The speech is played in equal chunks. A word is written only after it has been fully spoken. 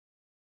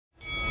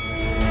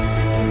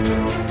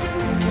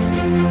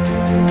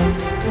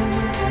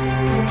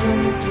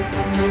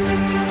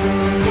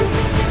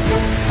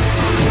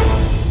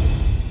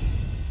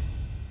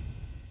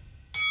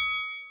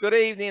Good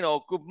evening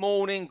or good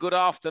morning, good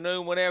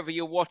afternoon, whenever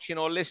you're watching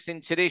or listening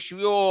to this.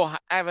 You're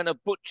having a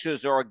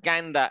butcher's or a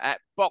gander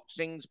at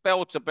Boxing's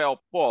Bell to Bell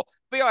 4,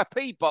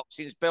 VIP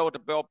Boxing's Bell to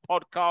Bell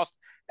podcast,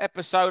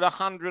 episode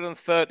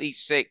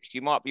 136.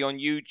 You might be on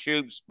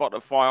YouTube,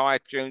 Spotify,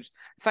 iTunes.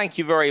 Thank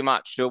you very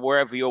much to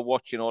wherever you're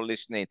watching or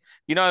listening.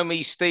 You know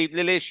me, Steve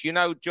Lillis. You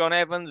know John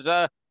Evans.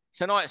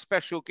 Tonight's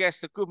special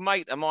guest, a good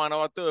mate of mine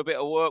I do a bit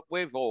of work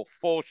with, or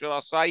for, shall I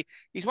say.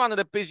 He's one of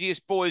the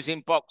busiest boys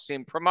in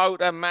boxing,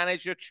 promoter,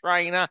 manager,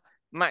 trainer,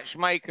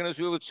 matchmaker, as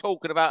we were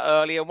talking about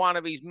earlier, one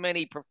of his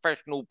many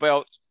professional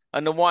belts,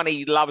 and the one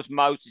he loves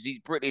most is his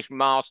British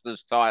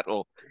Masters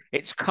title.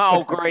 It's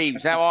Carl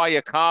Greaves. How are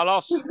you,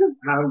 Carlos?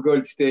 I'm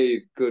good,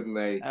 Steve. Good,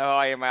 mate. How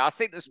are you, mate? I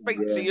think to speak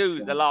to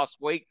you the last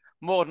week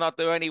more than I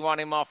do anyone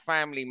in my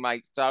family,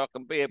 mate, so I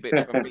can be a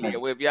bit familiar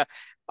with you.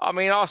 I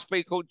mean, I'll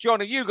speak all. John,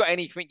 have you got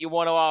anything you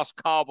want to ask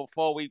Carl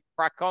before we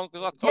crack on?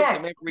 Because I talk to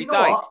him every day.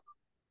 What?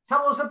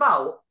 Tell us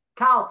about,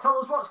 Carl, tell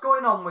us what's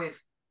going on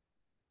with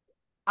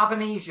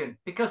Avanesian.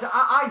 Because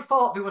I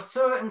thought they were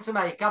certain to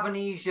make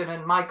Avanesian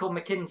and Michael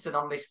McKinson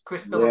on this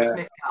Chris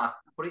Billum-Smith card,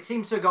 but it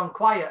seems to have gone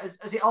quiet.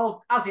 Has it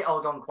all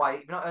gone quiet?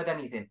 You've not heard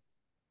anything?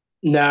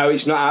 No,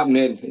 it's not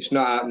happening. It's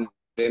not happening,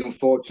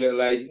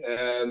 unfortunately.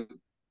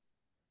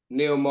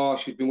 Neil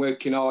Marsh has been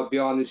working hard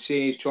behind the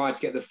scenes, trying to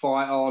get the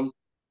fight on.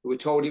 We were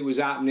told it was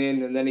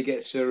happening, and then he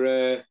gets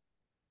a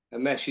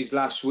message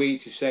last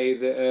week to say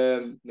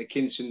that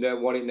McKinson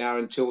don't want it now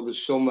until the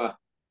summer.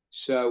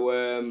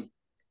 So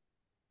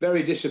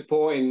very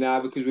disappointing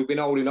now, because we've been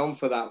holding on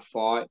for that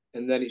fight,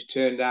 and then it's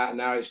turned out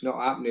now it's not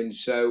happening.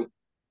 So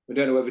we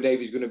don't know whether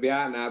Davey's going to be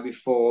out now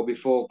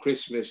before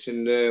Christmas,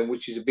 and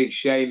which is a big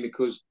shame,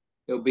 because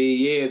it'll be a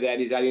year then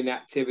he's had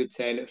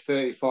inactivity, and at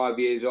 35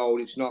 years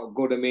old, it's not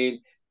good. I mean,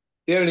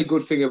 the only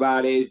good thing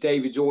about it is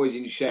David's always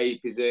in shape.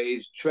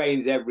 He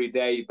trains every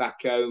day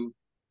back home,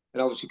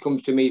 and obviously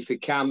comes to me for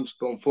camps.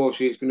 But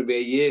unfortunately, it's going to be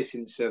a year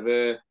since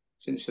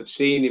I've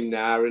seen him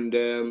now.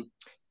 And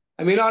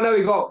I mean, I know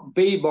he got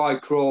beat by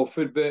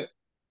Crawford, but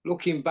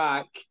looking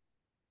back,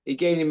 it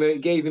gave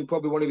him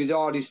probably one of his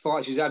hardest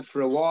fights he's had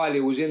for a while.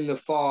 He was in the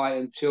fight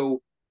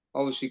until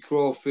obviously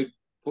Crawford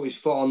put his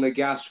foot on the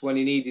gas when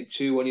he needed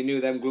to, when he knew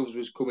them gloves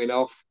was coming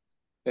off,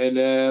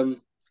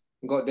 and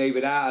got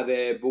David out of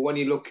there. But when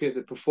you look at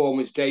the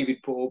performance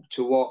David put up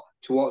to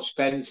what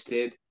Spence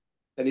did,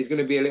 then he's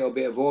going to be a little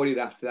bit avoided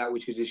after that,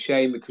 which is a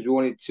shame, because we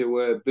wanted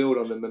to build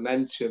on the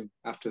momentum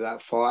after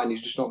that fight, and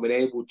he's just not been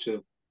able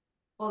to.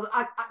 Well,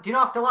 do you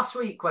know, after last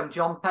week when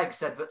John Pegg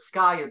said that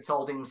Sky had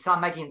told him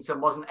Sam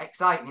Eggington wasn't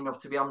exciting enough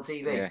to be on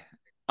TV? Yeah,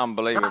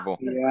 unbelievable.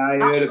 I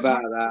heard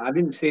about that. I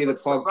didn't see the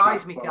podcast.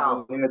 Surprised me,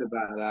 Carl. I heard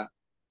about that.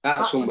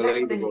 That's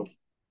unbelievable.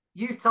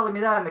 You telling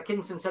me there,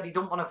 McKinson said he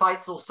don't want to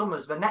fight till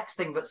summer's the next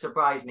thing that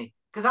surprised me.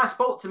 Because I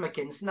spoke to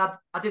McKinson,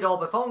 I did all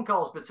the phone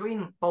calls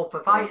between both the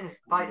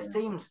fighters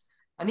teams,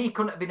 and he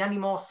couldn't have been any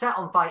more set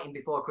on fighting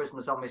before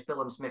Christmas on this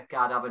Billum-Smith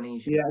card,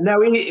 Avanesian. Yeah, no,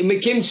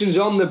 McKinson's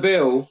on the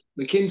bill.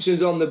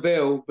 McKinson's on the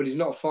bill, but he's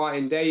not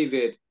fighting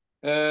David.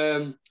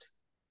 I've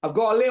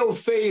got a little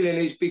feeling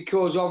it's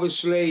because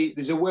obviously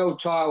there's a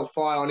world title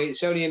fight on it.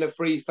 It's only in a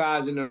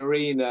 3,000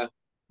 arena.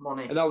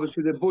 Money. And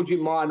obviously the budget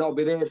might not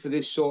be there for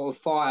this sort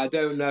of fight. I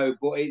don't know,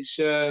 but it's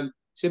a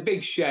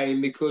big shame,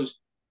 because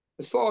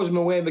as far as I'm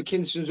aware,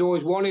 McKinson's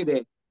always wanted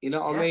it. You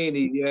know what I mean?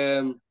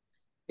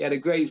 He had a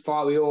great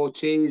fight with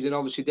Ortiz, and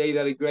obviously Dave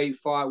had a great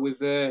fight with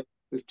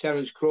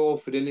Terence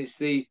Crawford, and it's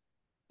the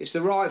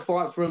right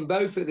fight for them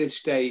both at this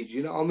stage.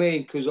 You know what I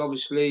mean? Because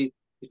obviously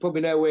there's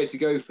probably nowhere to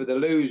go for the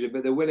loser,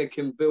 but the winner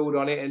can build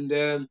on it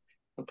and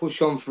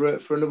push on for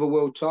another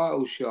world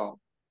title shot.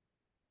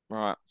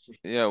 Right.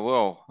 Yeah,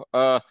 well,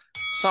 we'll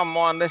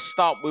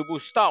start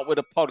with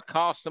a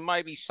podcast, and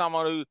maybe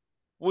someone who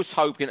was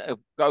hoping to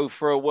go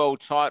for a world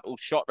title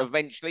shot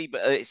eventually,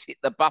 but it's hit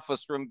the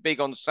buffers from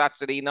big on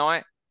Saturday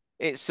night.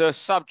 It's a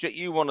subject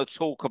you want to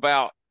talk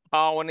about,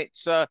 Carl, and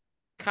it's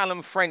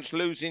Callum French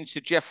losing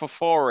to Jeff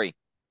Ofori.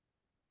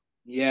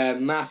 Yeah,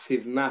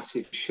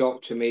 massive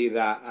shock to me,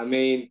 that. I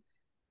mean,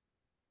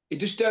 it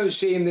just don't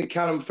seem that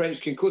Callum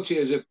French can cut it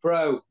as a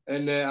pro,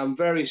 and I'm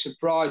very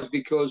surprised,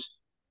 because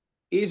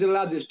he's a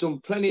lad that's done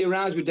plenty of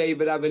rounds with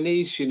David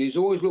Avanesian. He's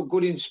always looked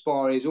good in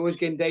sparring. He's always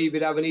getting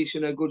David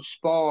Avanesian a good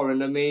spar.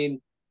 And I mean,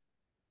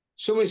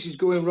 something is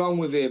going wrong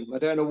with him. I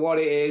don't know what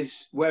it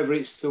is, whether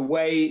it's the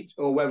weight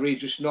or whether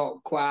he's just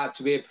not quite out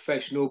to be a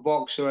professional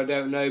boxer. I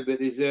don't know. But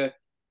there's a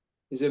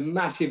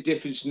massive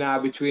difference now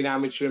between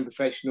amateur and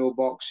professional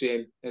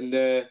boxing.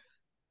 And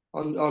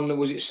on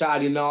was it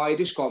Saturday night, he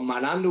just got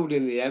manhandled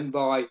in the end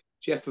by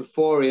Jeff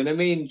Ofori. And I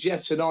mean,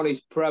 Jeff's an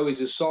honest pro. He's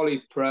a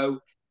solid pro.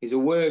 He's a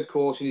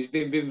workhorse, and he's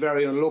been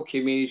very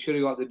unlucky. I mean, he should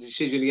have got the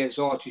decision against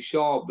Archie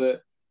Sharp,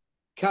 but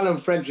Callum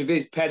French, with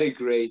his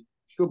pedigree,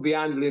 should be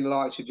handling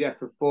like Sir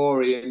Jeff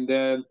Ofori,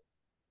 and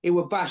it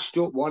was bashed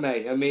up, wasn't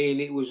it? I mean,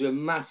 it was a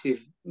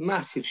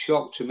massive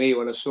shock to me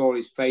when I saw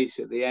his face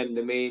at the end.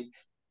 I mean,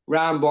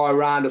 round by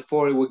round,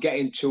 Ofori were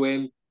getting to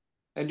him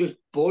and just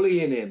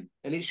bullying him,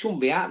 and it shouldn't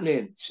be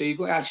happening. So you've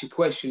got to ask your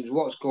questions,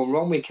 what's gone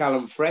wrong with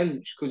Callum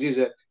French? Because he's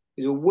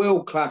is a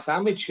world-class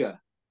amateur.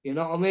 You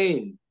know what I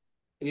mean?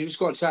 And you just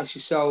got to ask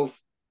yourself,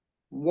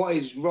 what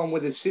is wrong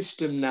with the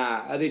system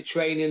now? Are they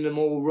training them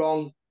all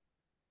wrong?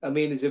 I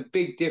mean, there's a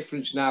big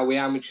difference now with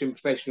amateur and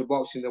professional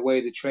boxing, the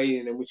way they're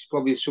training them, which is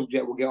probably a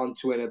subject we'll get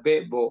onto in a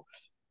bit. But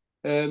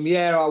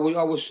yeah, I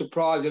was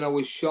surprised and I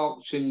was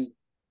shocked, and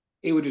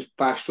he was just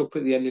bashed up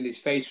at the end, and his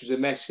face was a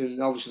mess.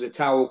 And obviously the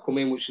towel come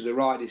in, which is the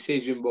right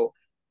decision, but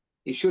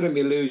he shouldn't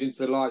be losing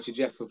to the likes of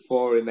Jeff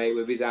Fourie, mate,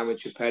 with his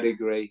amateur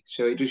pedigree.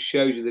 So it just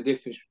shows you the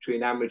difference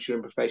between amateur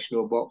and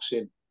professional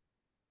boxing.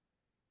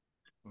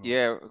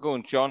 Yeah, go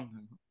on,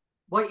 John.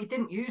 Well, he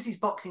didn't use his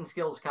boxing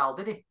skills, Carl,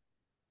 did he?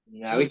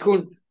 No, he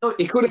couldn't.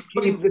 He couldn't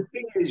keep. The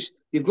thing is,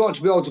 you've got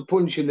to be able to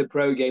punch in the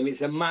pro game.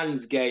 It's a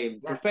man's game.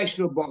 Yeah.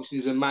 Professional boxing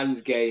is a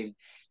man's game.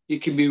 You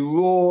can be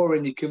raw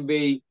and you can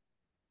be,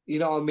 you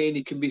know what I mean?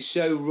 You can be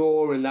so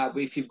raw and that.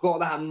 But if you've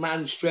got that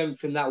man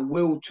strength and that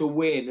will to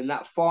win and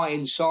that fight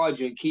inside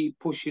you and keep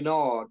pushing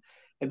hard,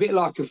 a bit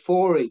like a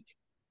Fourie,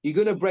 you're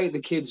going to break the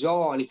kid's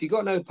arm. And if you've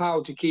got no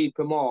power to keep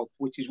him off,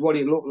 which is what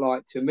it looked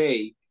like to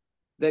me,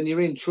 then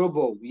you're in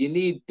trouble. You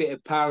need a bit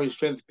of power and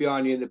strength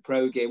behind you in the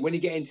pro game. When you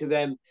get into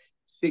them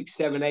 6,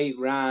 7, 8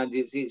 rounds,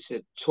 it's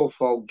a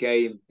tough old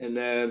game. And,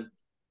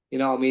 you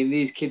know what I mean?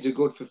 These kids are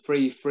good for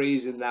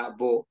frees and that,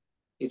 but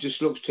it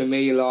just looks to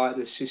me like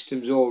the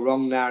system's all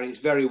wrong now. And it's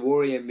very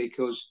worrying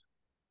because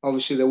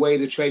obviously the way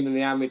they're training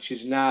the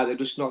amateurs now, they're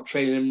just not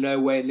training them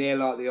nowhere near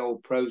like the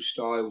old pro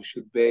style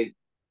should be.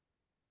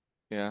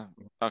 Yeah.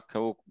 Okay,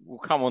 we'll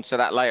come on to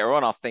that later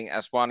on. I think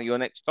that's one of your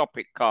next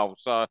topic, Carl.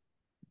 So,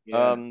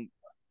 yeah.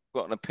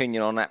 Got an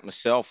opinion on that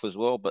myself as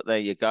well, but there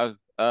you go.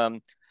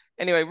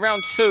 Anyway,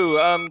 round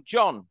 2,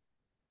 John,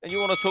 and you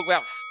want to talk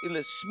about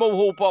small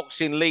hall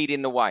boxing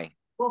leading the way?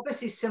 Well,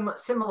 this is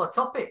similar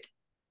topic.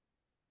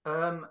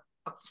 I've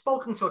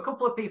spoken to a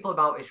couple of people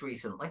about this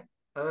recently.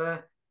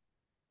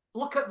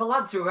 Look at the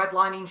lads who are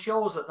headlining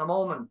shows at the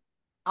moment.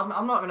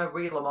 I'm not going to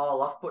reel them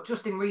all off, but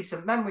just in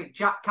recent memory,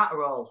 Jack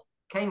Catterall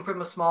came from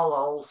the small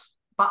halls,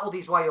 battled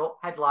his way up,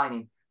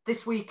 headlining.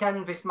 This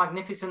weekend, this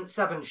Magnificent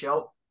 7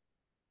 show,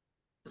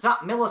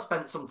 Zach Miller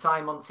spent some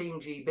time on Team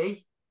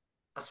GB.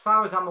 As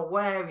far as I'm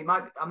aware,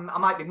 I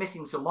might be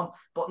missing someone,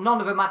 but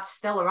none of them had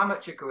stellar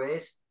amateur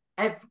careers.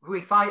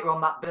 Every fighter on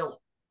that bill,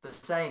 the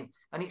same.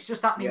 And it's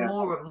just happening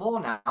more and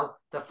more now.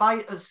 The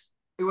fighters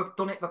who have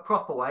done it the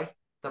proper way,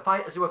 the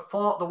fighters who have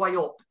fought the way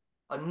up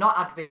and not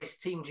had this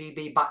Team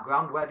GB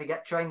background where they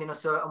get trained in a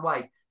certain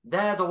way,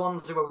 they're the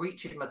ones who are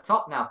reaching the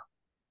top now.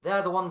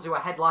 They're the ones who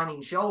are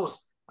headlining shows.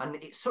 And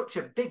it's such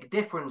a big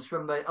difference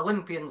from the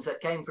Olympians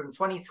that came from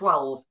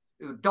 2012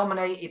 who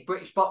dominated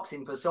British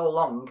boxing for so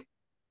long.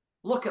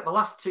 Look at the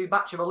last 2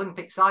 batch of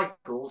Olympic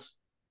cycles.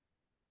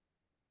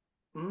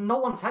 No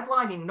one's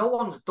headlining. No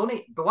one's done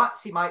it.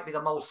 Buatsi might be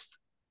the most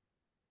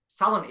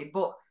talented,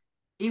 but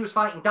he was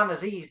fighting Dan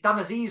Aziz. Dan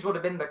Aziz would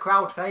have been the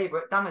crowd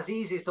favourite. Dan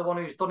Aziz is the one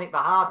who's done it the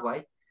hard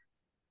way.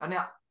 And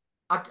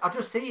I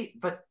just see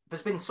but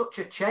there's been such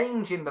a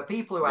change in the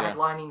people who are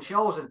headlining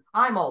shows, and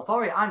I'm all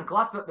for it. I'm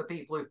glad that the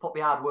people who've put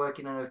the hard work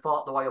in and who've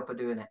fought the way up are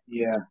doing it.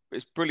 Yeah,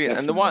 it's brilliant.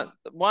 Definitely. And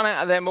the one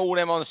out of them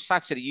on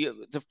Saturday,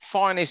 the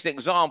finest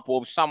example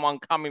of someone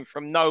coming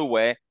from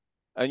nowhere,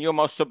 and you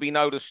must probably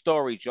know the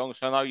story, John,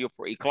 so I know you're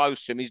pretty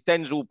close to him, is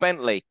Denzel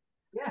Bentley.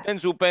 Yeah.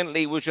 Denzel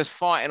Bentley was just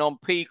fighting on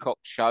Peacock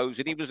shows,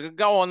 and he was going to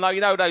go on,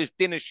 you know, those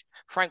dinners.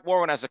 Frank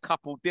Warren has a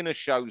couple dinner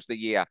shows a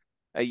year,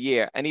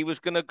 and he was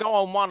going to go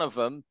on one of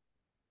them.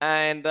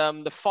 And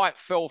the fight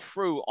fell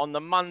through on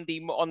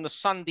the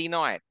Sunday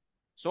night.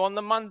 So on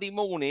the Monday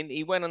morning,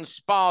 he went and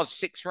sparred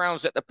 6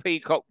 rounds at the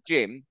Peacock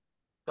gym.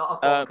 Got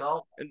a phone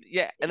call.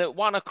 And at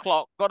 1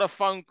 o'clock, got a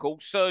phone call.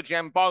 Serge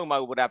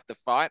Ambomo would have the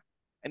fight.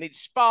 And he'd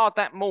sparred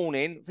that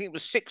morning. I think it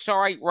was 6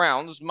 or 8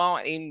 rounds.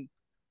 Martin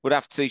would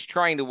have to, his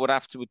trainer would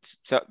have to,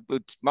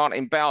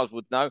 Martin Bowers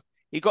would know.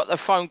 He got the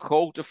phone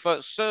call to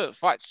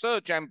fight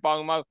Serge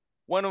Ambomo.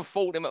 Went and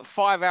fought him at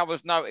 5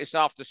 hours' notice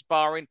after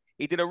sparring.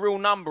 He did a real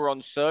number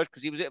on Serge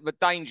because he was a bit of a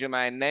danger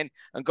man then,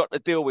 and got the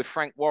deal with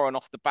Frank Warren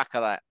off the back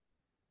of that.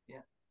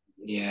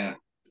 Yeah.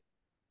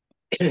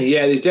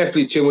 There's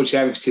definitely too much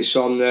emphasis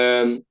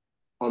on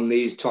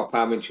these top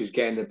amateurs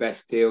getting the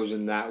best deals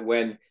and that.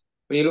 When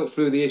you look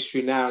through the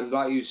history now, and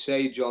like you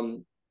say,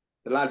 John,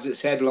 the lads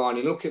that's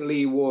headlining, look at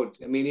Lee Wood.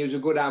 I mean, he was a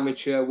good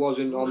amateur,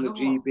 wasn't on the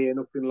GB or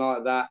nothing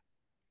like that.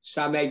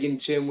 Sam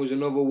Eggington was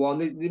another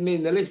one. I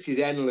mean, the list is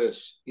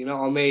endless. You know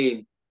what I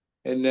mean?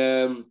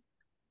 And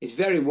it's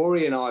very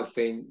worrying, I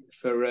think,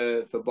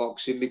 for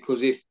boxing,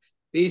 because if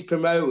these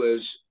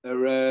promoters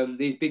are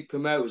these big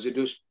promoters are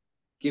just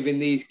giving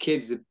these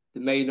kids the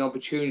main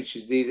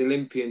opportunities, these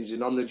Olympians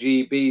and on the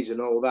GBs and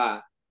all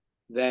that,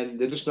 then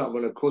they're just not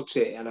going to cut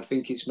it. And I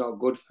think it's not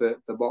good for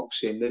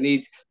boxing. They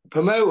need a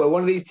promoter,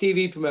 one of these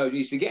TV promoters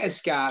needs to get a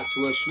scout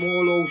to a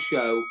small hall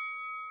show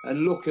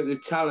and look at the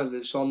talent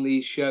that's on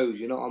these shows,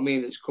 you know what I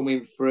mean, that's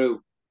coming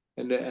through,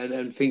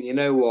 and think, you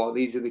know what,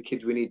 these are the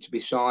kids we need to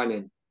be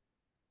signing.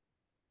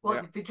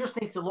 Well, you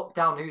just need to look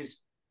down who's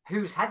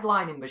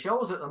headlining the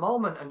shows at the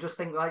moment and just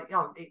think, like,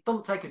 it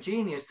doesn't take a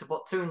genius to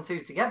put 2 and 2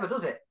 together,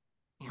 does it?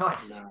 You know,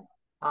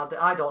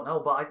 I don't know,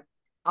 but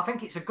I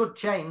think it's a good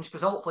change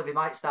because hopefully they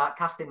might start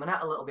casting the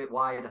net a little bit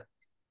wider.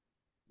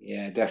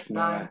 Yeah,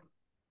 definitely.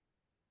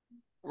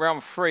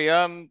 Round 3.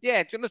 Yeah, do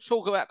you want to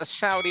talk about the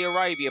Saudi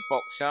Arabia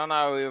boxing? I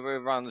know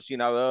everyone's,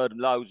 heard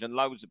loads and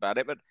loads about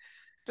it, but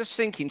just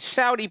thinking,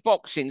 Saudi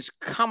boxing's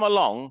come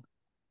along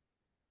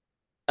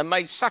and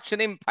made such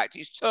an impact.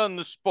 It's turned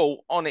the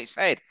sport on its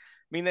head. I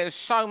mean, there's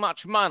so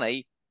much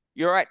money.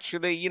 You're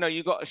actually,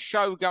 you've got a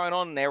show going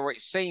on there where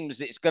it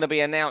seems it's going to be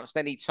announced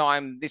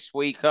anytime this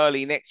week,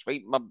 early next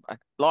week,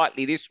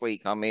 likely this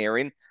week, I'm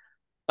hearing,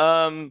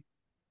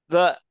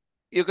 that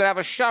you're going to have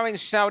a show in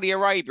Saudi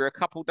Arabia a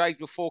couple of days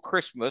before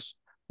Christmas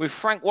with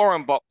Frank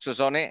Warren boxers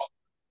on it,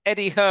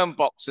 Eddie Hearn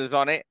boxers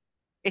on it.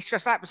 It's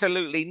just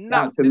absolutely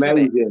nuts, That's isn't it?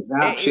 amazing. It is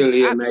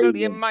Absolutely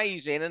absolutely amazing.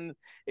 amazing, and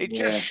it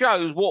just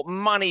shows what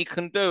money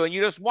can do. And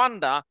you just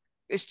wonder,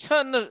 it's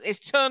turned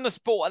the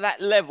sport at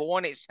that level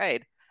on its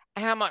head.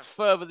 How much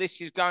further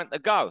this is going to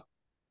go?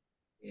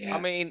 Yeah.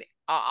 I mean,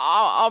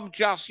 I'm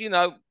just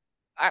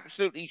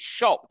absolutely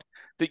shocked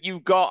that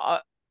you've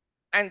got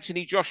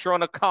Anthony Joshua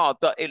on a card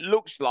that it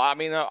looks like. I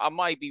mean, I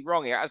may be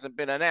wrong here. It hasn't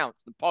been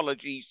announced.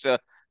 Apologies to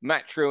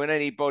Matthew and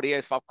anybody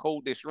if I've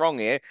called this wrong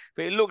here.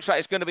 But it looks like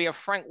it's going to be a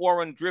Frank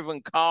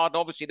Warren-driven card.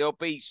 Obviously, there'll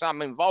be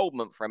some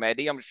involvement from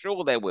Eddie. I'm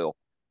sure there will.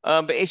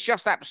 But it's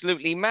just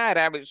absolutely mad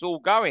how it's all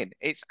going.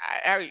 It's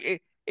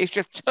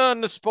just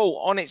turned the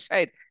sport on its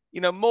head.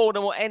 More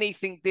than what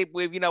anything did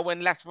with,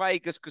 when Las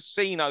Vegas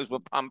casinos were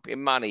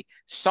pumping money,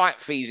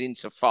 site fees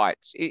into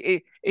fights.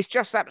 It's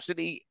just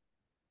absolutely.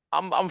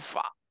 I'm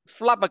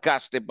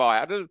flabbergasted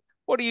by it.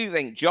 What do you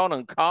think, John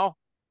and Carl?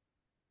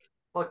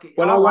 Look,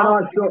 when I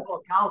saw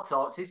Carl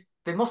talks,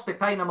 they must be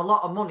paying him a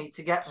lot of money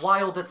to get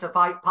Wilder to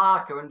fight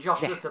Parker and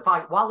Joshua to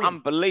fight Wally.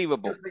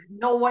 Unbelievable. There's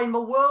no way in the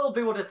world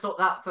they would have took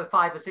that for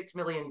 £5 or £6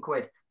 million.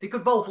 They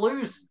could both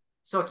lose.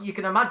 So you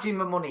can imagine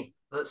the money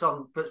that's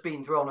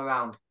being thrown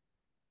around.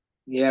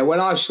 Yeah, when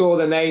I saw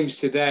the names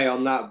today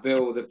on that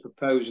bill, the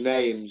proposed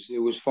names, it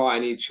was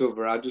fighting each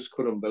other. I just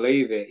couldn't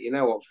believe it. You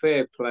know what?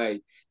 Fair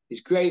play.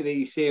 It's great that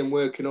you see them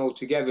working all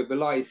together, but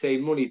like you say,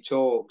 money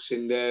talks,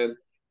 and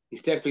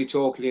it's definitely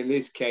talking in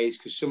this case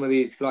because some of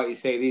these, like you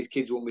say, these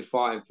kids won't be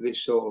fighting for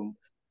this sort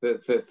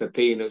of for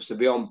peanuts. They'll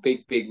be on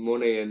big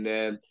money, and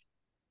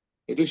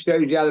it just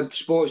shows you how the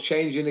sport's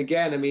changing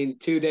again. I mean,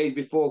 2 days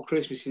before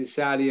Christmas in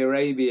Saudi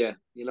Arabia,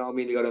 you know what I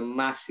mean? You got a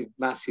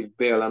massive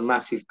bill, a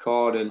massive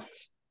card, and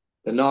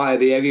the night of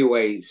the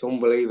heavyweights,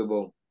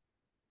 unbelievable.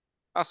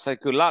 I say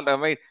good luck. I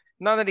mean,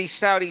 none of these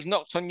Saudis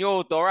knocked on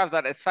your door, have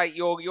they, to take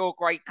your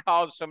great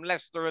cards from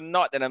Leicester and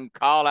Nottingham,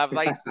 Carl, have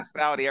they, to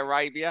Saudi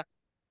Arabia?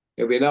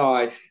 It'll be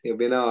nice. It'll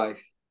be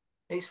nice.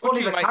 It's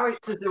funny, the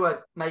characters who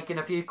are making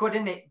a few quid,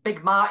 isn't it?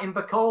 Big Martin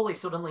Bacoli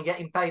suddenly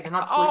getting paid an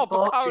absolute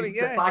fortune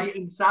to fight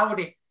in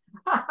Saudi.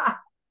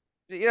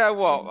 You know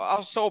what?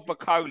 I saw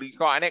Bacoli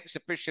quite an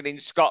exhibition in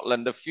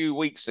Scotland a few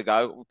weeks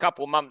ago, a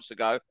couple of months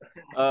ago.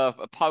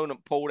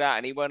 Opponent pulled out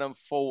and he went and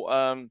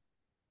fought. It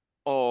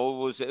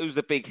was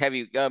the big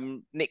heavy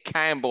Nick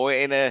Campbell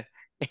in an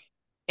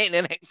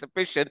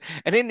exhibition.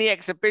 And in the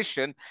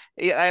exhibition,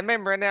 I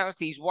remember announced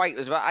his weight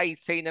was about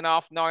 18 and a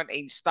half,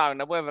 19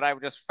 stone. And whether they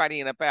were just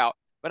fannying about,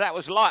 but that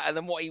was lighter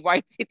than what he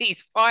weighed in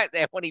his fight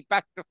there when he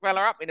backed the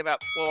fella up in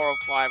about 4 or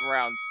 5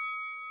 rounds.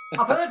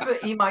 I've heard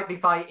that he might be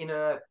fighting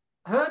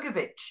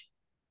Hrgovic.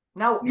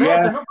 Now,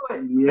 there's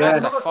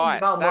another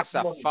fight. That's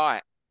a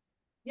fight.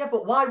 Yeah,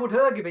 but why would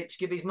Hrgovic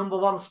give his number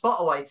one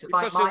spot away to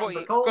fight Martin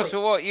Bacoli? Because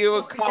of what you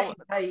were getting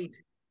paid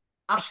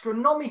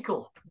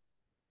astronomical.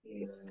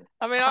 Yeah.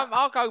 I mean,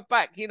 I'll go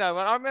back, and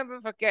I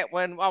forget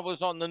when I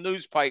was on the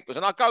newspapers,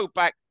 and I go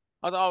back,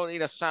 I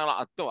don't sound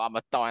like I'm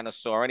a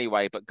dinosaur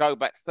anyway, but go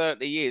back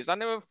 30 years. I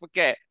never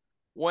forget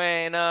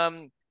when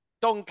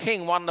Don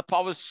King won I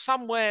was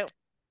somewhere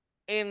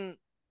in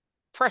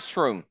press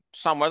room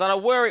somewhere. I don't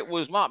know where it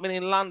was. Might have been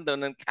in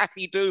London, and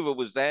Kathy Duver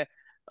was there,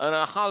 and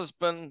her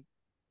husband,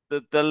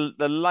 the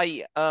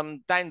late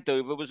Dan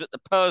Duver, was at the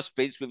purse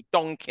bids with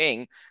Don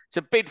King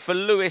to bid for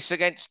Lewis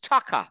against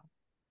Tucker,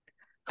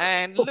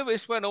 and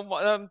Lewis went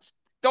on.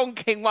 Don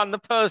King won the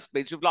purse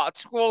bids with like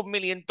a $12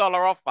 million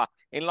offer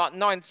in like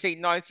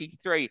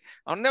 1993.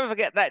 I'll never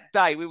forget that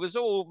day. We was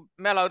all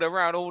mellowed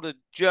around, all the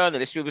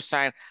journalists. We were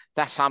saying,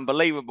 that's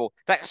unbelievable.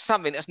 That's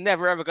something that's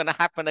never ever going to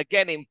happen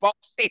again in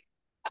boxing.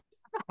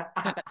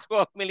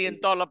 $12 million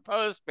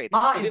purse bid.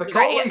 Martin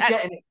Bacoli's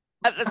getting it.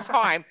 At the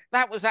time,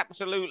 that was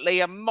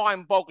absolutely a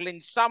mind-boggling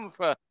sum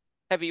for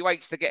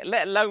heavyweights to get,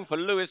 let alone for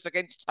Lewis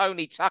against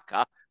Tony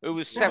Tucker, who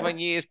was 7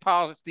 years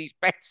past his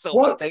best,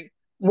 I think.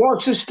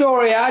 What's the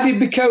story? How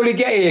did Bacoli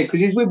get here?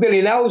 Because he's with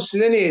Billy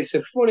Nelson, isn't he? It's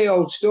a funny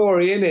old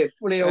story, isn't it?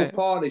 Funny old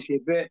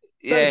partnership. But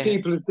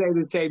people say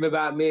the same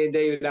about me and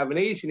David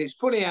Avanesyan. It's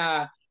funny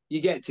how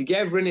you get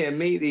together, innit, and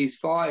meet these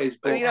fighters.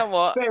 But you know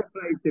what? Fair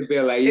play to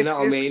Billy, you know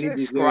what I mean?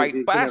 It's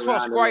great. But that's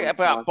what's great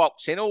about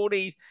boxing. All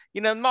these,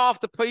 half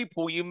the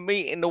people you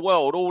meet in the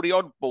world, all the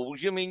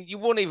oddballs, you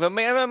wouldn't even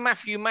meet. Remember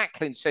Matthew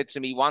Macklin said to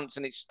me once,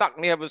 and it stuck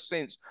me ever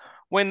since,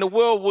 when the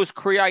world was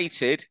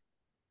created,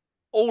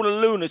 all the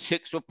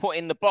lunatics were put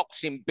in the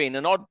boxing bin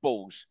and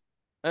oddballs.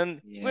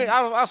 And Yeah.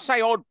 I'll say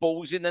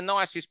oddballs in the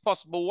nicest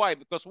possible way,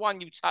 because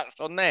one you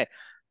touched on there,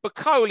 but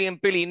Coley and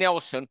Billy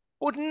Nelson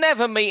would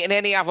never meet in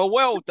any other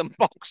world than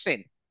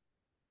boxing.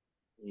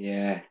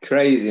 Yeah,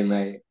 crazy,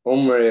 mate.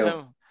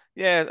 Unreal.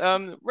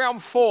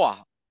 Round 4,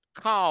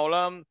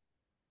 Carl.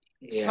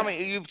 Yeah.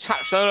 Something you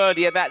touched on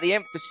earlier about the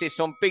emphasis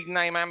on big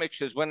name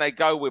amateurs when they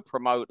go with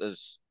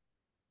promoters.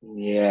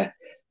 Yeah.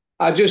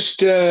 I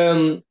just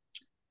feel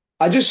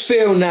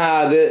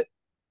now that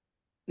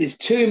there's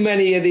too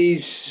many of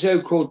these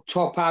so-called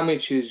top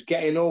amateurs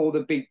getting all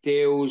the big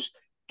deals,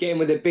 getting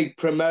with the big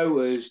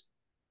promoters,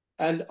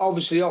 and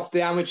obviously off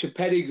the amateur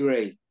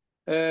pedigree.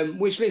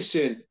 Which,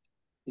 listen,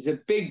 there's a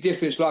big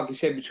difference, like I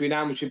said, between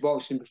amateur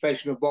boxing and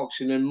professional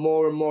boxing, and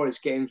more it's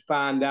getting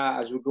found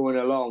out as we're going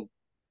along.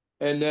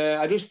 And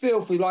I just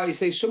feel for, like you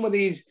say, some of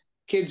these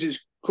kids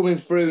that's coming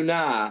through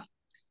now,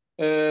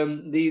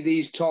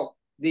 these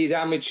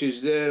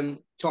amateurs,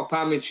 top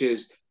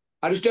amateurs.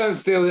 I just don't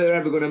feel that they're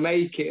ever going to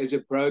make it as a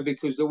pro,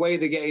 because the way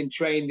they're getting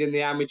trained in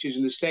the amateurs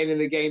and they're staying in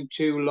the game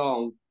too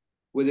long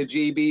with a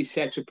GB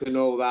setup and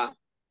all that,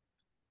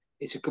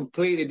 it's a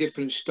completely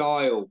different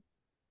style.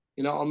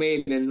 You know what I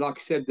mean? And like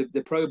I said,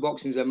 the pro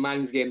boxing is a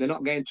man's game. They're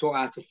not getting taught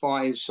how to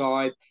fight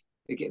inside.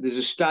 There's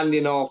a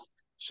standing off,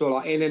 sort of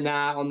like in and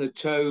out on the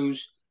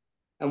toes.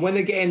 And when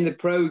they get in the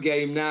pro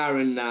game now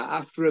and that,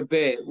 after a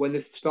bit, when they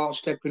start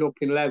stepping up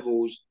in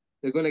levels,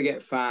 they're going to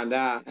get found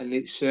out, and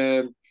it's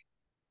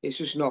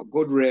just not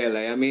good,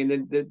 really. I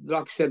mean,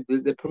 like I said,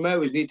 the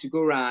promoters need to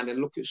go around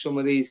and look at some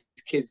of these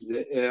kids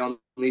that, on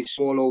these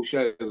small old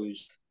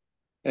shows,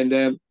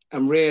 and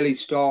really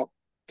start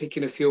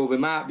picking a few of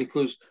them out,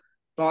 because,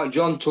 like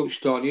John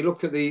touched on, you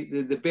look at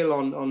the bill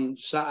on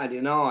Saturday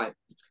night,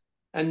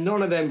 and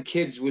none of them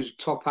kids was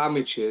top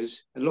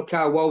amateurs, and look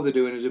how well they're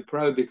doing as a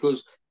pro,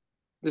 because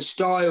the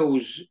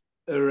styles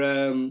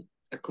are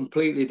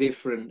completely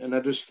different, and I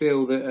just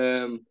feel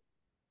that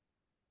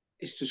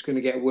it's just going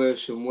to get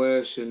worse and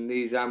worse, and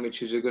these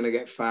amateurs are going to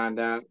get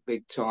found out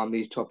big time.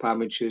 These top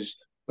amateurs,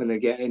 when they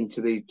get into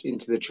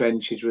the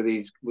trenches with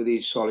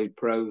these solid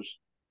pros.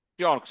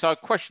 John, so a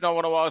question I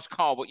want to ask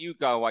Carl, but you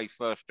go away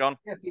first, John.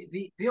 Yeah,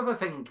 the other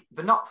thing,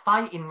 they're not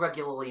fighting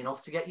regularly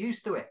enough to get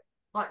used to it.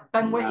 Like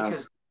Ben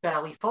Whittaker's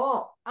barely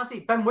fought, has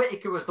he? Ben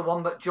Whittaker was the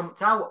one that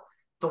jumped out.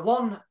 The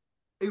one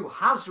who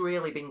has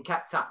really been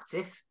kept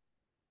active,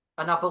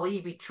 and I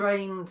believe he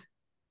trained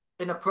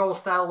in a pro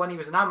style when he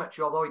was an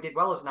amateur, although he did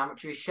well as an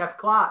amateur, is Chev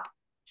Clark.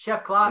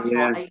 Chev Clark's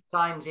fought 8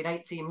 times in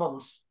 18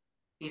 months.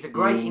 He's a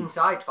great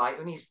inside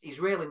fighter, and he's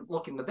really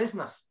looking the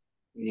business.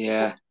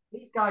 Yeah. But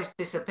these guys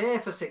disappear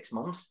for 6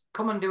 months,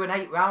 come and do an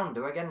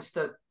 8-rounder against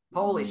a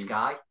Polish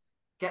guy,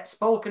 get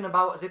spoken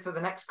about as if they're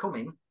the next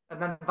coming,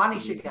 and then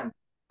vanish again.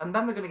 And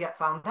then they're going to get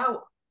found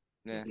out.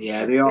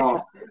 Yeah, they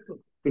are.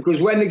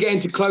 Because when they get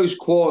into close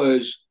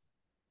quarters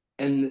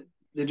and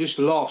they're just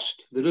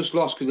lost. They're just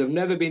lost because they've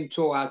never been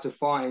taught how to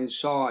fight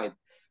inside.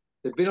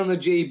 They've been on the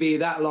GB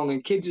that long,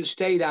 and kids that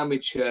stayed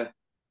amateur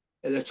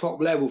at the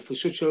top level for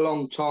such a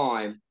long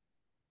time,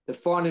 they're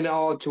finding it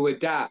hard to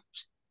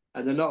adapt,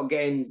 and they're not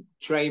getting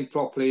trained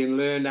properly and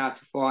learn how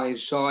to fight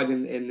inside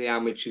in the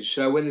amateurs.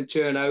 So when they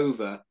turn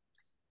over,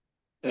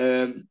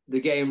 they're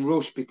getting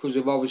rushed because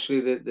of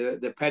obviously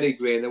the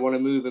pedigree, and they want to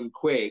move them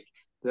quick.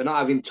 They're not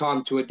having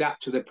time to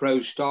adapt to the pro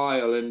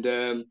style,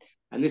 and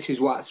this is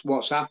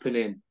what's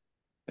happening.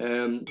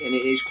 And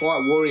it is quite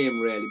worrying,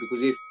 really,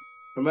 because if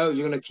promoters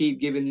are going to keep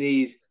giving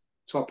these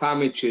top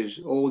amateurs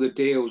all the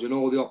deals and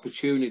all the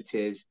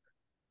opportunities,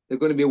 they're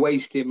going to be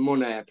wasting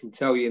money. I can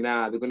tell you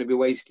now, they're going to be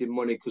wasting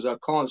money, because I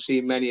can't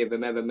see many of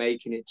them ever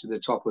making it to the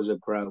top as a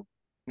pro.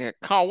 Yeah,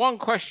 Carl, one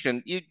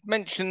question. You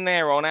mentioned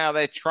there on how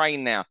they're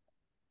trained now.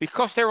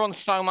 Because they're on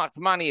so much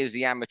money as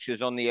the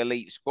amateurs on the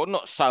elite squad,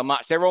 not so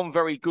much, they're on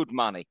very good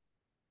money.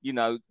 They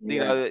don't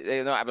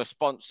have a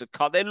sponsored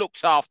card. They're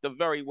looked after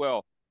very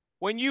well.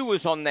 When you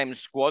was on them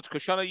squads,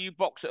 because I know you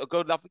box at a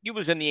good level, you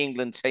was in the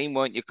England team,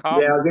 weren't you,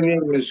 Carl? Yeah, I was in the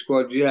England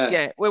squad, yeah.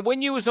 Yeah, well,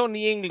 when you was on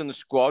the England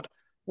squad,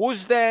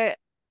 was there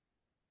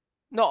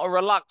not a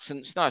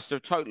reluctance? No, it's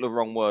the totally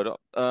wrong word.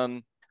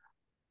 Was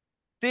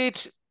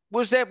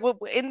there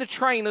in the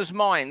trainers'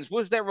 minds,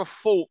 was there a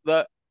thought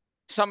that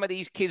some of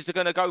these kids are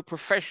going to go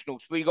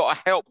professionals, so we got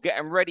to help get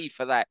them ready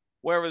for that?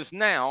 Whereas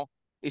now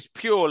it's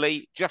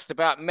purely just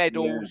about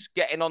medals,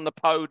 getting on the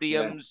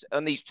podiums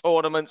and these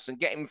tournaments and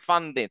getting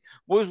funding.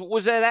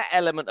 Was there that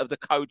element of the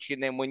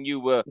coaching then when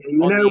you were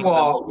on the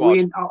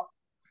England squad?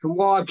 From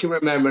what I can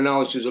remember, and I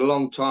was just a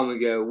long time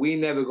ago, we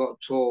never got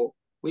taught.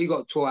 We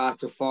got taught how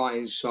to fight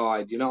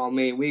inside. You know what I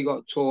mean? We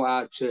got taught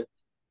how to.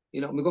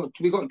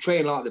 We got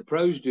trained like the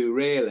pros do.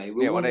 Really,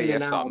 we want in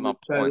and out on the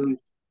toes.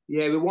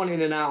 Yeah, we want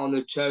in and out on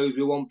the toes.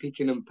 We want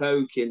picking and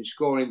poking,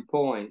 scoring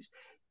points.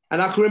 And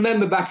I can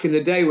remember back in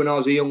the day when I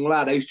was a young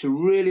lad, I used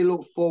to really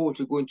look forward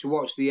to going to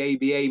watch the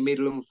ABA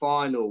Midland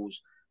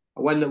finals.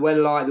 When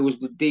like there was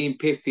the Dean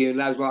Piffy and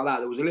lads like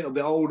that, that was a little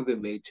bit older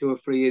than me, 2 or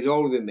 3 years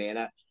older than me, and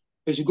I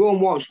used to go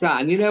and watch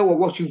that. And you know what?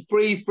 Watching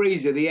free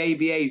freeze of the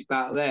ABAs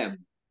back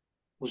then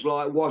was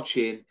like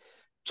watching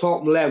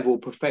top level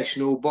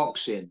professional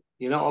boxing.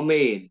 You know what I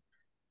mean?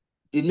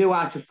 they knew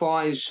how to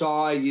fight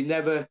inside.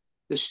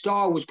 The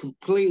style was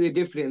completely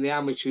different in the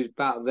amateurs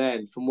back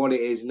then from what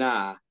it is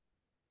now.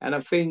 And I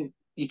think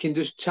you can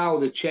just tell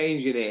the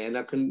change in it,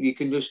 and you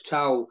can just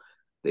tell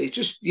that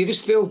you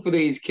just feel for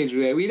these kids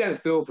really. We don't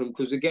feel for them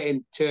because they're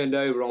getting turned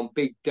over on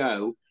big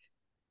dough,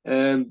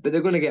 but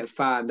they're going to get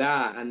found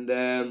out, and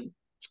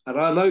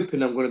I'm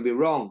hoping I'm going to be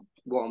wrong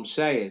what I'm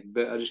saying,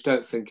 but I just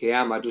don't think I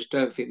am. I just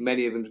don't think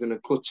many of them's going to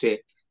cut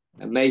it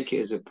and make it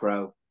as a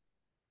pro.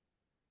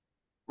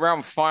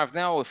 Round 5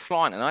 now. We're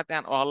flying tonight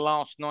down to our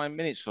last 9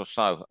 minutes or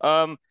so.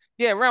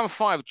 Yeah, round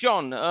 5.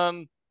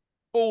 John,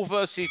 Ball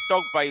versus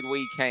Dogbade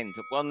weekend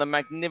on the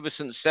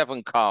Magnificent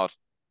 7 card.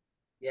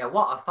 Yeah,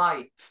 what a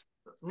fight.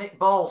 Nick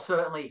Ball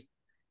certainly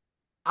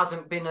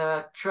hasn't been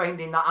trained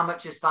in that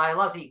amateur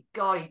style, has he?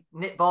 God,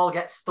 Nick Ball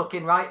gets stuck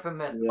in right from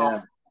the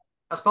off.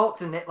 I spoke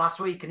to Nick last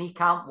week and he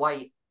can't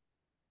wait.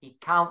 He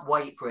can't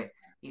wait for it.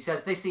 He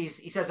says,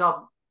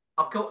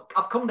 I've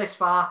come this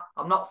far.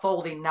 I'm not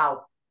folding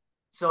now.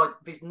 So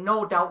there's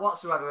no doubt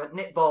whatsoever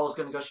Nick Ball's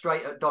going to go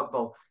straight at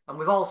Dogbo. And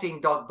we've all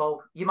seen Dogbo.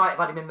 You might have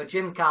had him in the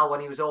gym, Carl,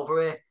 when he was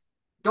over here.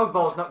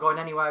 Dogbo's not going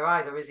anywhere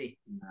either, is he?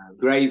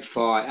 Great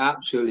fight.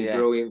 Absolutely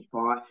brilliant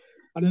fight.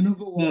 And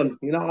another one,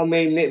 you know what I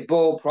mean? Nick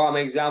Ball, prime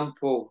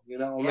example. You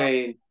know what I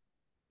mean?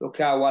 Look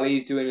how well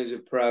he's doing as a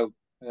pro.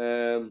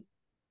 It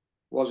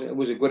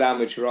was a good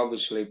amateur,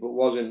 obviously, but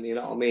wasn't, you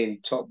know what I mean,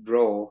 top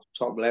draw,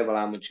 top level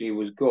amateur. He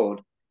was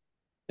good.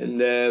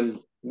 And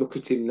look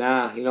at him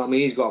now. You know what I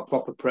mean? He's got a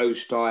proper pro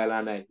style,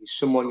 hasn't he? He's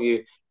someone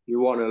you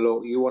want to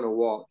look, you want to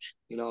watch.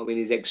 You know what I mean?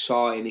 He's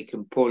exciting. He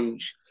can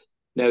punch,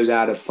 knows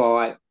how to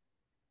fight.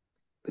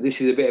 But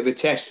this is a bit of a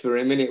test for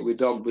him, isn't it, with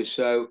Dogba?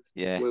 So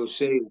we'll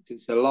see.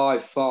 It's a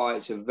live fight.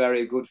 It's a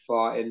very good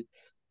fight. And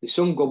there's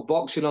some good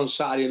boxing on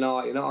Saturday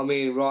night, you know what I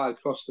mean? Right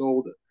across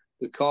all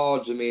the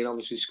cards. I mean,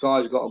 obviously,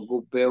 Sky's got a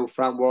good bill.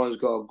 Frank Warren's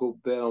got a good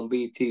bill on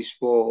BT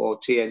Sport or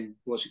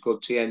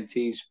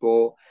TNT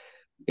Sport.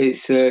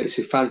 It's a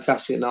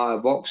fantastic night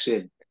of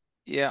boxing.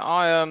 Yeah,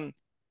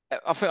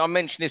 I think I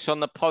mentioned this on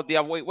the pod the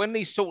other week. When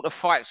these sort of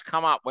fights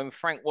come up, when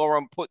Frank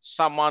Warren puts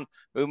someone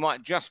who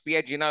might just be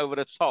edging over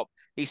the top,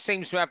 he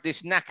seems to have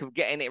this knack of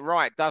getting it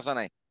right, doesn't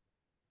he?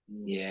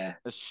 Yeah.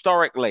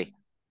 Historically,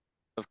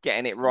 of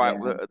getting it right,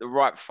 the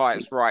right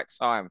fights, right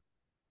time.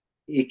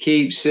 He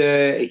keeps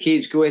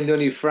going, doesn't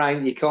he,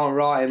 Frank? You can't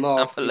write him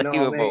off. Unbelievable.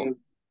 You know what I mean?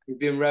 He's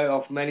been wrote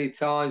off many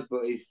times,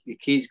 but he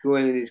keeps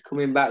going and he's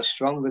coming back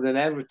stronger than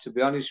ever, to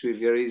be honest with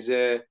you. He's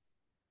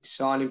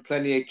signing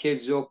plenty of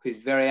kids up. He's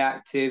very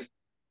active,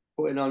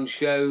 putting on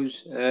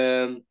shows.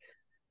 I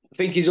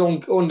think his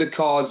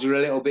undercards are a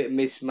little bit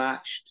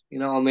mismatched. You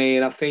know what I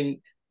mean? I think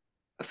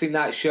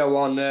that show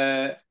on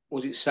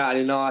was it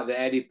Saturday night that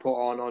Eddie put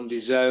on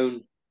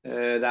DAZN,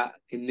 that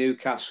in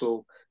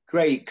Newcastle,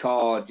 great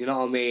card. You know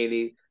what I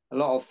mean? A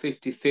lot of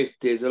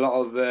 50-50s, a lot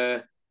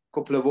of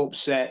couple of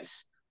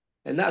upsets,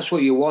 and that's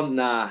what you want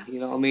now.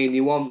 You know what I mean?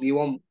 You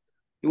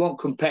want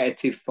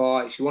competitive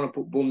fights. You want to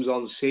put bums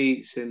on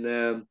seats, and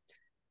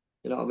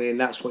you know what I mean?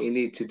 That's what you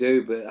need to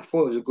do. But I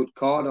thought it was a good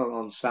card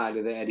on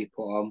Saturday that Eddie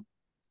put on.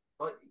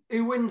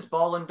 Who wins,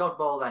 Ball and Dog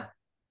Ball then?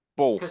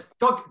 Ball. Because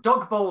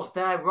Dog Ball's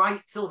there right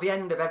till the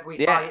end of every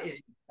fight,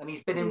 and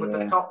he's been in with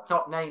the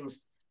top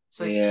names.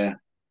 So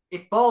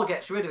if Ball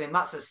gets rid of him,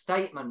 that's a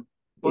statement.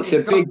 But it's a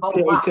big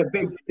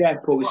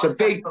step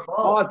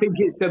up. I think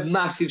it's a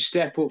massive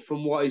step up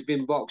from what he's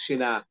been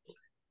boxing at.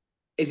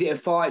 Is it a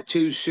fight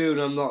too soon?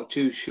 I'm not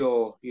too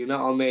sure. You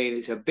know what I mean?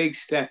 It's a big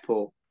step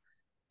up.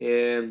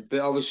 But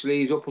obviously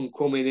he's up and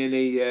coming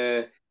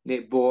in.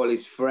 Nick Ball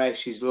is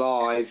fresh, he's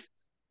live.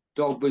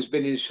 Dogba's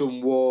been in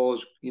some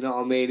wars, you know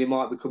what I mean? He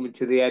might be coming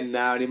to the end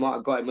now and he might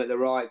have got him at the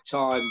right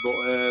time.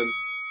 But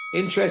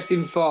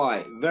interesting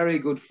fight, very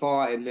good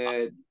fight,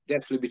 and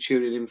definitely be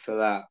tuning in for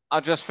that.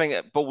 I just think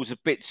that Ball's a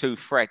bit too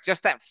fresh,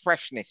 just that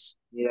freshness.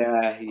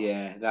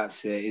 Yeah,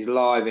 that's it. He's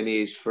live and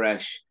he is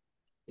fresh.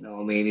 You know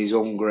what I mean? He's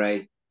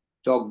hungry.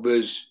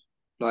 Dogba's,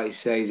 like you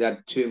say, he's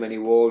had too many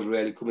wars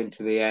really coming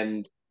to the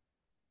end.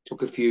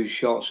 Took a few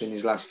shots in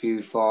his last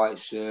few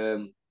fights,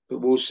 but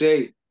we'll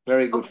see.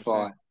 Very good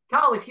fight.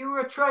 Carl, if you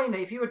were a trainer,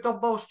 if you were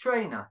Dogbo's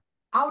trainer,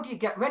 how do you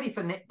get ready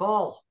for Nick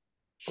Ball?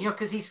 You know,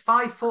 because he's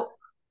 5'3",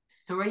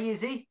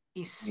 is he?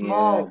 He's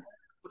small. Yeah.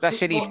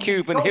 That's in his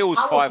Cuban Hills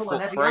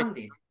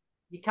 5'3".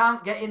 You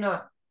can't get in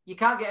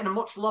a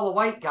much lower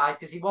weight guy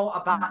because he won't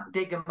have that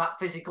dig and that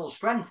physical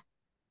strength.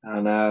 I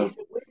know. He's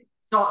a weird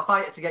sort of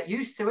fighter to get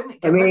used to, isn't it?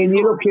 I mean,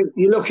 you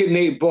look at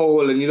Nick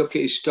Ball and you look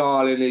at his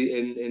style and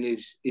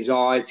his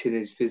height and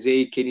his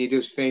physique, and you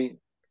just think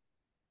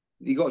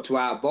you got to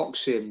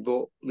outbox him.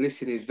 But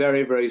listen, he's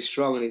very, very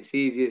strong, and it's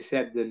easier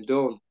said than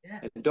done.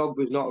 Yeah. And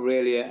Dogba's not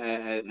really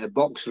a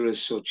boxer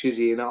as such, is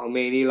he? You know what I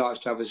mean? He likes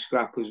to have a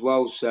scrap as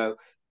well. So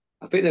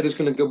I think they're just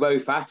going to go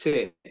both at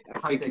it. I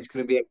think it's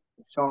going to be a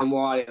time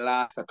while it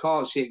lasts. I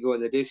can't see it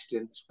going the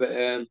distance, but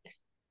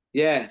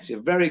it's a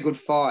very good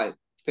fight.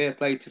 Fair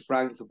play to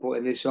Frank for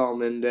putting this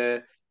on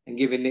and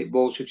giving Nick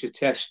Ball such a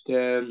test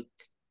at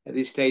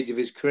this stage of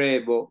his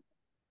career. But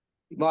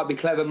it might be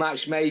clever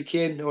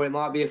matchmaking, or it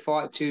might be a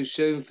fight too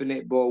soon for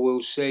Nick Ball.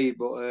 We'll see,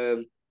 but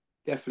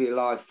definitely a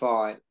live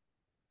fight.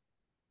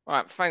 All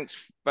right, thanks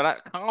for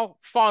that, Carl.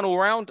 Final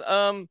round.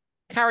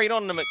 Carried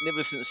on the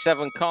Magnificent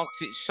Seven card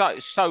because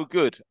it's so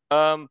good.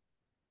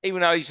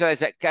 Even though he has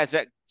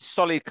that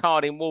solid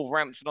card in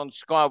Wolverhampton on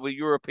Sky with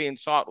European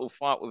title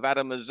fight with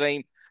Adam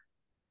Azim,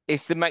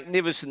 it's the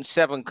Magnificent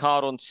Seven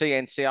card on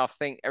TNT. I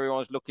think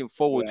everyone's looking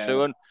forward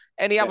to. And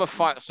any other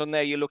fights on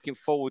there you're looking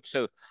forward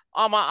to?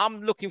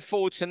 I'm looking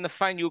forward to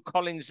Nathaniel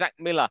Collins, Zach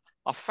Miller.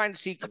 I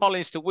fancy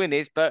Collins to win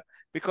this, but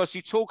because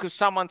you talk of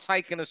someone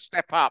taking a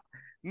step up,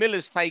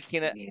 Miller's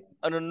taking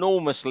an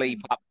enormous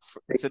leap up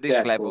to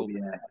this level.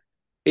 Yeah.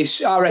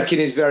 I reckon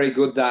he's very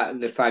good, that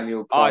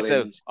Nathaniel Collins.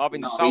 I do. I've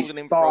been solding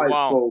him for a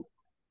while.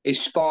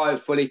 He's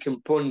spiteful. He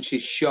can punch.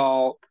 He's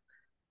sharp.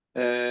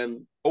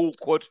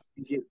 Awkward.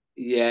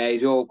 Yeah,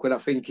 he's awkward. I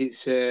think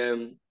it's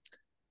a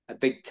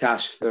big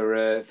task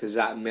for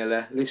Zach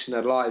Miller. Listen,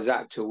 I'd like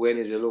Zach to win.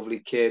 He's a lovely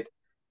kid,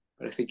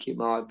 but I think it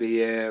might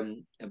be a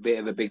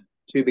bit of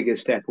too big a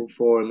step up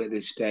for him at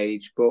this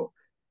stage. But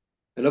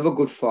another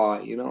good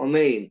fight, you know what I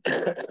mean?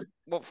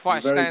 What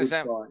fight stands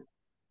out?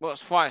 What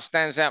fight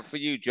stands out for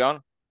you,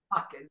 John?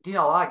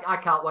 I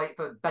can't wait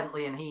for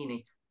Bentley and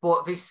Heaney.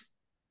 But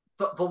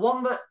the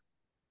one that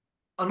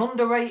an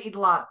underrated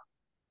lad,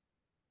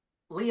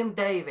 Liam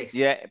Davis.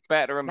 Yeah,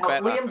 better and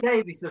better. Liam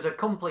Davis has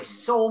accomplished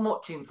so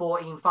much in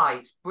 14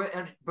 fights.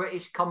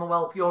 British,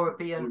 Commonwealth,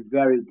 European.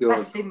 Very good.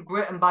 Best in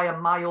Britain by a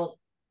mile.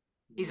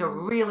 He's a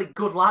really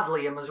good lad,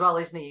 Liam, as well,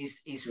 isn't he?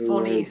 He's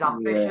funny, he's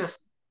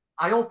ambitious.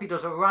 I hope he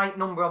does a right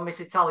number on this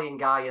Italian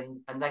guy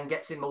and then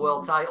gets in the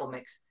world title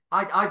mix.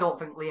 I don't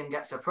think Liam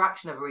gets a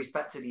fraction of the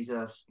respect he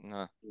deserves.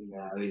 No,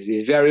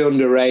 he's very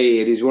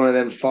underrated. He's one of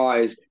them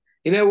fighters.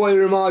 You know what he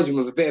reminds me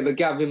of? A bit of a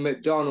Gavin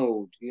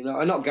McDonald. You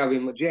know, not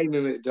Gavin, but Jamie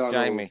McDonald.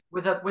 Jamie.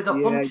 With a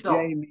punch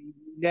though.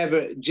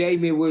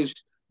 Jamie was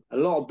a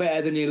lot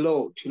better than he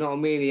looked. You know what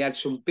I mean? He had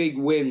some big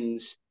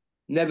wins.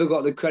 Never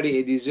got the credit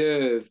he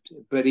deserved,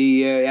 but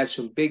he had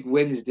some big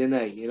wins, didn't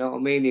he? You know what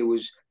I mean?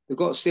 They've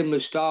got similar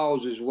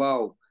styles as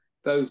well.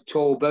 Both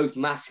tall, both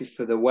massive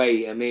for the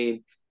weight. I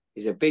mean,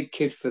 he's a big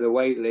kid for the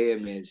weight,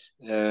 Liam is.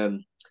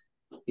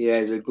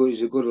 He's a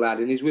good lad,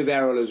 and he's with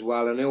Errol as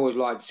well. And I always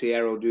like to see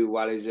Errol do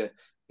well.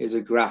 He's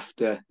a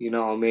grafter, you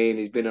know what I mean.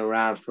 He's been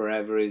around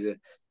forever. You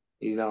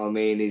know what I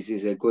mean.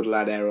 He's a good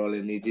lad, Errol,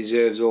 and he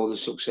deserves all the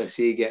success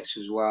he gets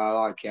as well.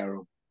 I like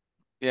Errol.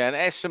 Yeah, and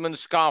Esserman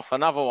Scarf,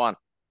 another one.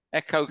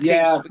 Echo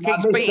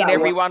keeps beating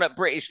everyone at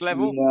British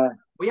level. Yeah.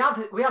 We had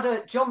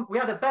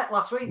a bet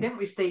last week, didn't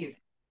we, Steve?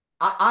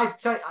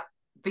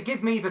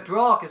 Forgive me the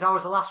draw because I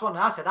was the last one,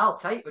 and I said I'll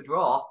take the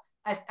draw.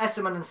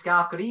 Esserman and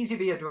Scarf could easily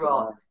be a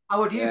draw. How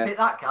would you pick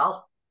that,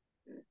 Carl?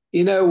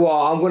 You know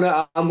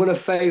what? I'm gonna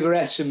favour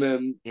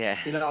Esserman. Yeah.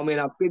 You know what I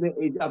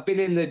mean? I've been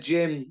in the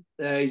gym.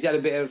 He's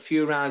had a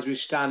few rounds with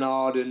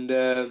Stannard,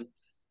 and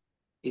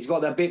he's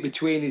got that bit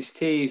between his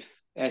teeth.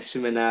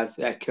 Esserman has.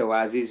 Echo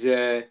has.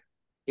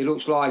 He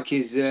looks like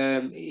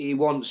he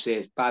wants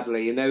it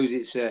badly. He knows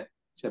it's a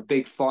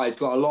big fight. He's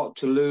got a lot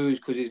to lose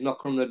because he's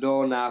knocking on the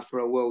door now for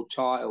a world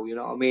title. You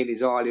know what I mean?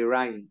 He's highly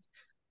ranked.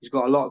 He's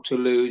got a lot to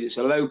lose. It's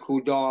a local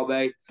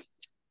derby,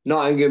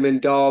 Nottingham and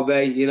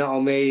Derby. You know what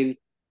I mean?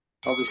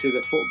 Obviously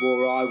the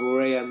football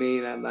rivalry. I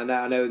mean,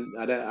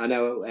 I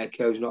know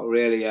Echo's not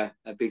really a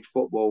big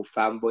football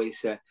fan, but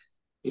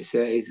it's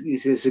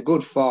a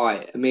good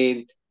fight. I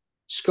mean,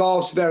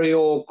 Scarf's very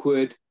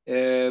awkward.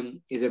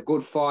 He's a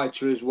good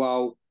fighter as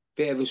well.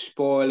 Bit of a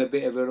spoiler,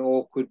 bit of an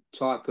awkward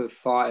type of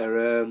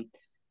fighter.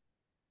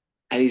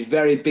 And he's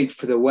very big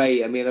for the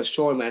weight. I mean, I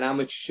saw him at an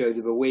amateur show the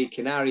other week,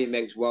 and how he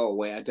makes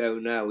welterweight, I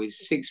don't know.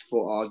 He's 6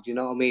 foot odd, you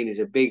know what I mean? He's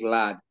a big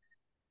lad.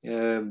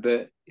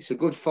 But it's a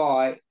good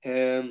fight.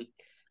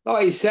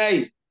 Like you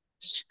say,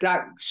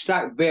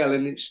 stack bill,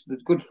 and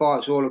there's good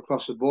fights all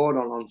across the board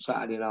on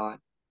Saturday night.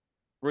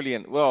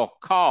 Brilliant. Well,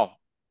 Carl,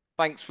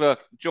 thanks for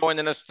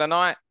joining us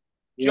tonight.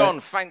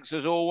 John, thanks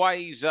as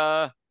always.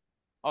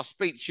 I'll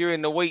speak to you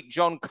in the week.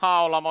 John,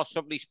 Carl, I must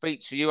probably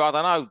speak to you. I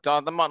don't know. I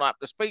might not have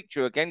to speak to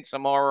you again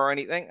tomorrow or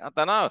anything. I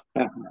don't know.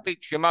 Speak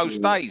to you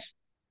most days.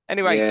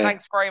 Anyway,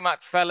 thanks very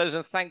much, fellas,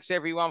 and thanks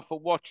everyone for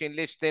watching,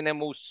 listening,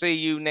 and we'll see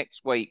you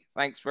next week.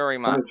 Thanks very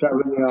much. Thanks for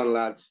having me on,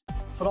 lads.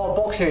 For all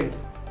boxing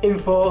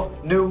info,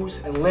 news,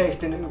 and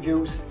latest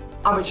interviews,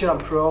 amateur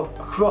and pro,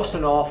 across the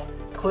north,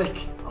 click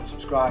and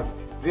subscribe.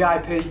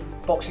 VIP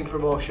Boxing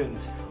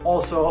Promotions.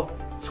 Also,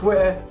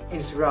 Twitter,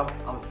 Instagram,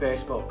 and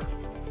Facebook.